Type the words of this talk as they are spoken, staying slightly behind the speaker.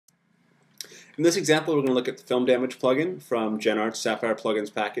In this example, we're going to look at the FilmDamage plugin from GenArts Sapphire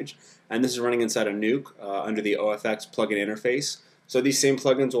plugins package, and this is running inside of Nuke under the OFX plugin interface. So these same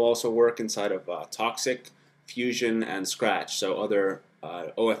plugins will also work inside of Toxic, Fusion, and Scratch, so other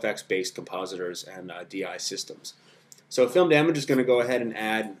OFX-based compositors and DI systems. So FilmDamage is going to go ahead and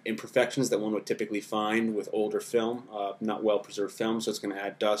add imperfections that one would typically find with older film, not well-preserved film, so it's going to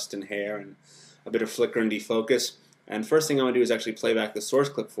add dust and hair and a bit of flicker and defocus. And first thing I'm going to do is actually play back the source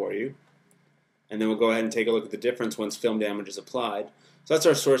clip for you. And then we'll go ahead and take a look at the difference once FilmDamage is applied. So that's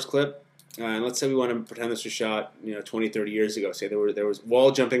our source clip. And let's say we want to pretend this was shot 20, 30 years ago. Say there was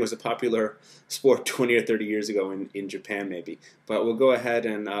wall jumping was a popular sport 20 or 30 years ago in Japan maybe. But we'll go ahead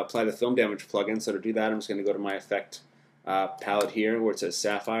and apply the FilmDamage plugin. So to do that, I'm just going to go to my effect palette here where it says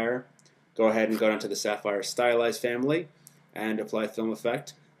Sapphire. Go ahead and go down to the Sapphire Stylized family and apply film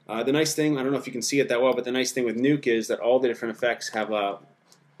effect. The nice thing, I don't know if you can see it that well, but the nice thing with Nuke is that all the different effects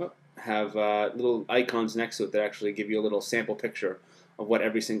have little icons next to it that actually give you a little sample picture of what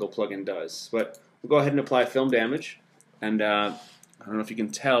every single plugin does. But we'll go ahead and apply FilmDamage, and I don't know if you can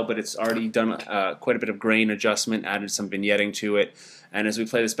tell, but it's already done quite a bit of grain adjustment, added some vignetting to it, and as we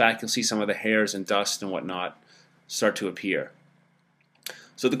play this back, you'll see some of the hairs and dust and whatnot start to appear.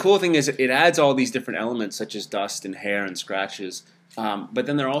 So the cool thing is it adds all these different elements such as dust and hair and scratches, but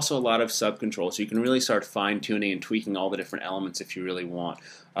then there are also a lot of sub-controls, so you can really start fine-tuning and tweaking all the different elements if you really want.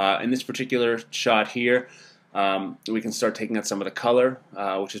 In this particular shot here, we can start taking out some of the color,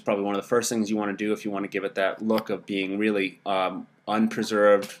 which is probably one of the first things you want to do if you want to give it that look of being really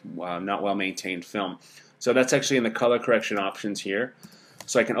unpreserved, not well-maintained film. So that's actually in the color correction options here.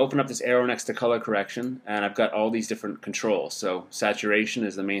 So I can open up this arrow next to color correction, and I've got all these different controls. So saturation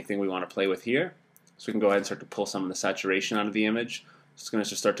is the main thing we want to play with here. So we can go ahead and start to pull some of the saturation out of the image. It's going to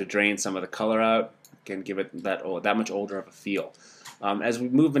just start to drain some of the color out, again give it that much older of a feel. As we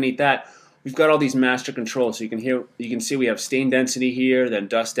move beneath that, we've got all these master controls. So you can see we have stain density here, then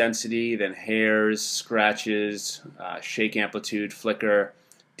dust density, then hairs, scratches, shake amplitude, flicker,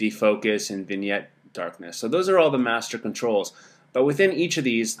 defocus, and vignette darkness. So those are all the master controls. But within each of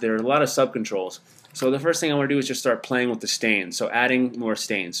these, there are a lot of sub-controls. So the first thing I want to do is just start playing with the stains. So adding more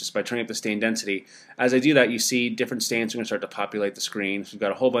stains, just by turning up the stain density. As I do that, you see different stains are going to start to populate the screen. So we've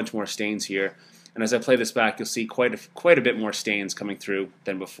got a whole bunch more stains here. And as I play this back, you'll see quite a bit more stains coming through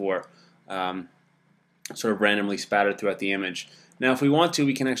than before, sort of randomly spattered throughout the image. Now if we want to,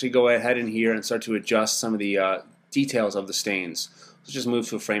 we can actually go ahead in here and start to adjust some of the details of the stains. Let's just move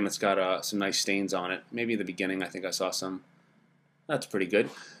to a frame that's got some nice stains on it. Maybe at the beginning I think I saw some. That's pretty good.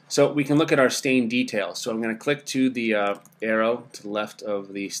 So we can look at our stain details. So I'm going to click to the arrow to the left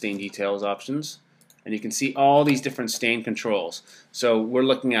of the stain details options, and you can see all these different stain controls. So we're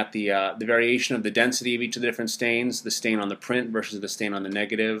looking at the variation of the density of each of the different stains, the stain on the print versus the stain on the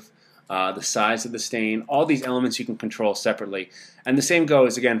negative, the size of the stain. All these elements you can control separately. And the same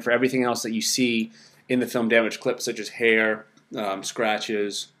goes, again, for everything else that you see in the FilmDamage clip, such as hair,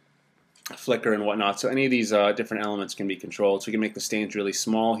 scratches, flicker, and whatnot. So any of these different elements can be controlled. So we can make the stains really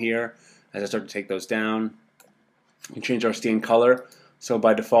small here. As I start to take those down, we can change our stain color. So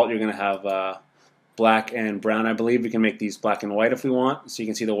by default, you're going to have black and brown. I believe we can make these black and white if we want. So you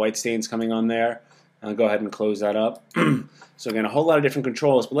can see the white stains coming on there. I'll go ahead and close that up. So again, a whole lot of different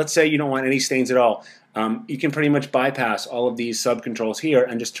controls. But let's say you don't want any stains at all. You can pretty much bypass all of these sub-controls here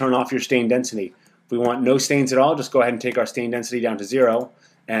and just turn off your stain density. If we want no stains at all, just go ahead and take our stain density down to 0.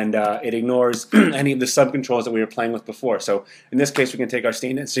 And it ignores any of the sub-controls that we were playing with before. So in this case, we can take our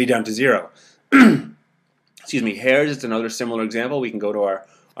stain density down to 0. Excuse me, hairs is another similar example. We can go to our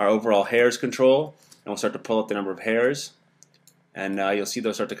overall hairs control, and we'll start to pull up the number of hairs. And you'll see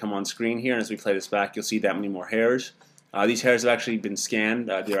those start to come on screen here. And as we play this back, you'll see that many more hairs. These hairs have actually been scanned.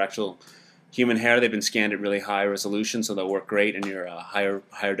 They're actual human hair. They've been scanned at really high resolution, so they'll work great in your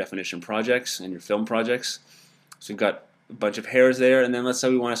higher definition projects and your film projects. So we've got a bunch of hairs there, and then let's say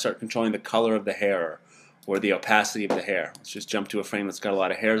we want to start controlling the color of the hair or the opacity of the hair. Let's just jump to a frame that's got a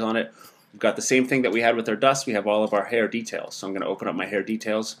lot of hairs on it. We've got the same thing that we had with our dust. We have all of our hair details. So I'm going to open up my hair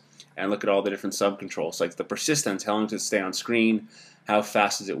details and look at all the different sub-controls, like the persistence, how long does it stay on screen, how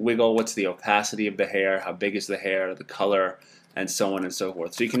fast does it wiggle, what's the opacity of the hair, how big is the hair, the color, and so on and so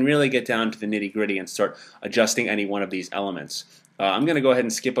forth. So you can really get down to the nitty-gritty and start adjusting any one of these elements. I'm going to go ahead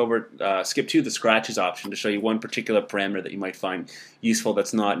and skip to the scratches option to show you one particular parameter that you might find useful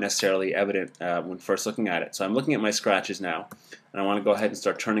that's not necessarily evident when first looking at it. So I'm looking at my scratches now, and I want to go ahead and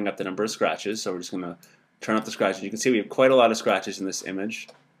start turning up the number of scratches. So we're just going to turn up the scratches. You can see we have quite a lot of scratches in this image.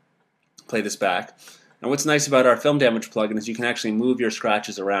 Play this back. And what's nice about our FilmDamage plugin is you can actually move your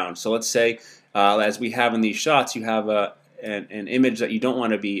scratches around. So let's say, as we have in these shots, you have an image that you don't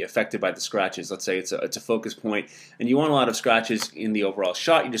want to be affected by the scratches. Let's say it's a focus point and you want a lot of scratches in the overall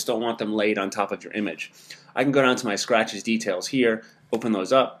shot, you just don't want them laid on top of your image. I can go down to my scratches details here, open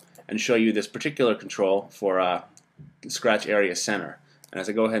those up, and show you this particular control for scratch area center. And as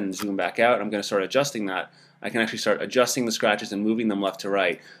I go ahead and zoom back out, I'm going to start adjusting that. I can actually start adjusting the scratches and moving them left to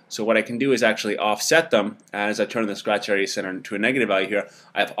right. So what I can do is actually offset them as I turn the scratch area center to a negative value here.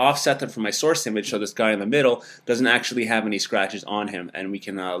 I've offset them from my source image so this guy in the middle doesn't actually have any scratches on him, and we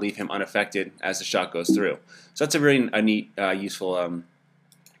can leave him unaffected as the shot goes through. So that's a very neat, useful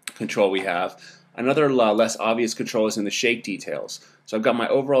control we have. Another less obvious control is in the shake details. So I've got my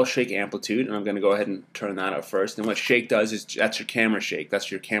overall shake amplitude, and I'm going to go ahead and turn that up first. And what shake does is that's your camera shake,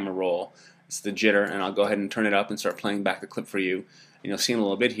 that's your camera roll. It's the jitter, and I'll go ahead and turn it up and start playing back the clip for you. And you'll see in a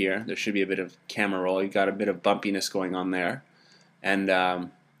little bit here, there should be a bit of camera roll. You've got a bit of bumpiness going on there. And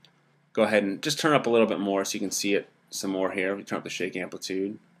go ahead and just turn up a little bit more so you can see it some more here. We turn up the shake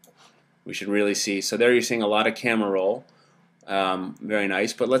amplitude. We should really see. So there you're seeing a lot of camera roll. Very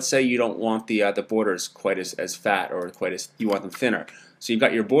nice. But let's say you don't want the borders quite as fat, or quite as, you want them thinner. So you've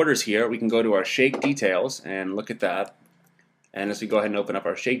got your borders here. We can go to our shake details and look at that. And as we go ahead and open up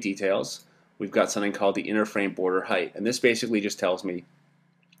our shake details, we've got something called the inner frame border height, and this basically just tells me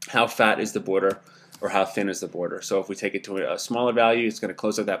how fat is the border or how thin is the border. So if we take it to a smaller value, it's going to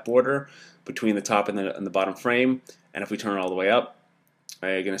close out that border between the top and the bottom frame, and if we turn it all the way up,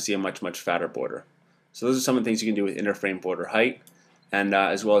 you're going to see a much fatter border. So those are some of the things you can do with inner frame border height, and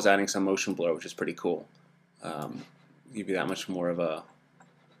as well as adding some motion blur, which is pretty cool. Give you that much more of a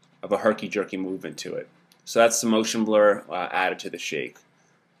herky-jerky movement to it. So that's the motion blur added to the shake.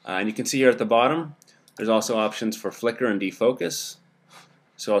 And you can see here at the bottom, there's also options for flicker and defocus.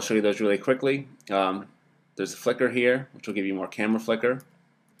 So I'll show you those really quickly. There's a flicker here, which will give you more camera flicker,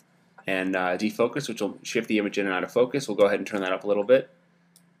 and defocus, which will shift the image in and out of focus. We'll go ahead and turn that up a little bit,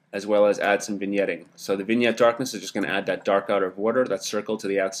 as well as add some vignetting. So the vignette darkness is just going to add that dark outer border, that circle to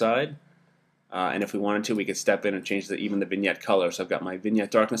the outside. And if we wanted to, we could step in and change even the vignette color. So I've got my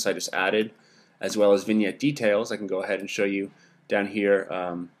vignette darkness I just added, as well as vignette details. I can go ahead and show you down here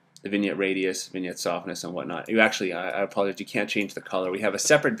the vignette radius, vignette softness, and whatnot. You actually, I apologize, you can't change the color. We have a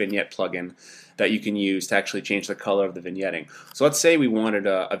separate vignette plugin that you can use to actually change the color of the vignetting. So let's say we wanted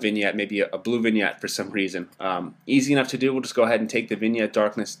a vignette, maybe a blue vignette for some reason. Easy enough to do. We'll just go ahead and take the vignette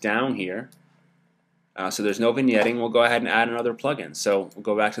darkness down here. So there's no vignetting. We'll go ahead and add another plugin. So we'll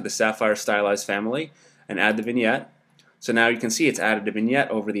go back to the Sapphire Stylized family and add the vignette. So now you can see it's added a vignette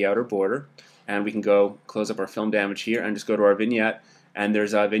over the outer border. And we can go close up our FilmDamage here and just go to our vignette, and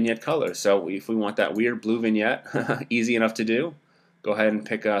there's a vignette color. So if we want that weird blue vignette, easy enough to do. Go ahead and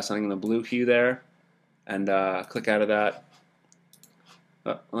pick something in the blue hue there, and click out of that.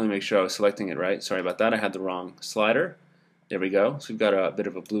 Let me make sure I was selecting it right. Sorry about that. I had the wrong slider. There we go. So we've got a bit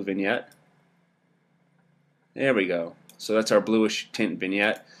of a blue vignette. There we go. So that's our bluish tint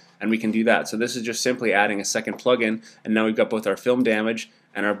vignette, and we can do that. So this is just simply adding a second plugin, and now we've got both our FilmDamage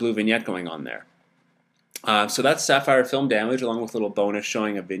and our blue vignette going on there. So that's Sapphire FilmDamage, along with a little bonus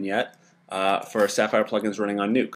showing a vignette for Sapphire plugins running on Nuke.